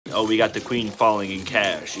Oh, we got the queen falling in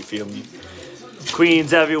cash. You feel me?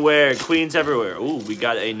 Queens everywhere. Queens everywhere. Ooh, we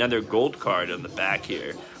got another gold card on the back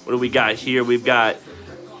here. What do we got here? We've got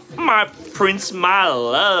my prince, my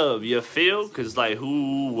love. You feel? Because, like,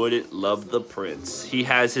 who wouldn't love the prince? He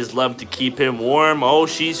has his love to keep him warm. Oh,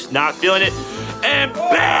 she's not feeling it. And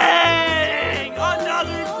bang!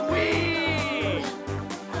 Another queen!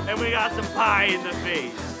 And we got some pie in the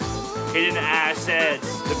face. Hidden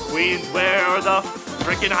assets. The queens wear the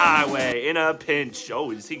freaking highway in a pinch.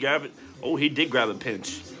 Oh, is he grabbing? Oh, he did grab a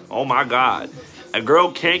pinch. Oh my God. A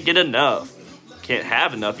girl can't get enough. Can't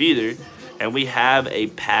have enough either. And we have a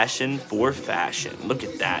passion for fashion. Look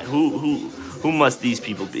at that. Who must these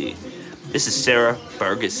people be? This is Sarah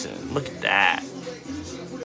Ferguson. Look at that.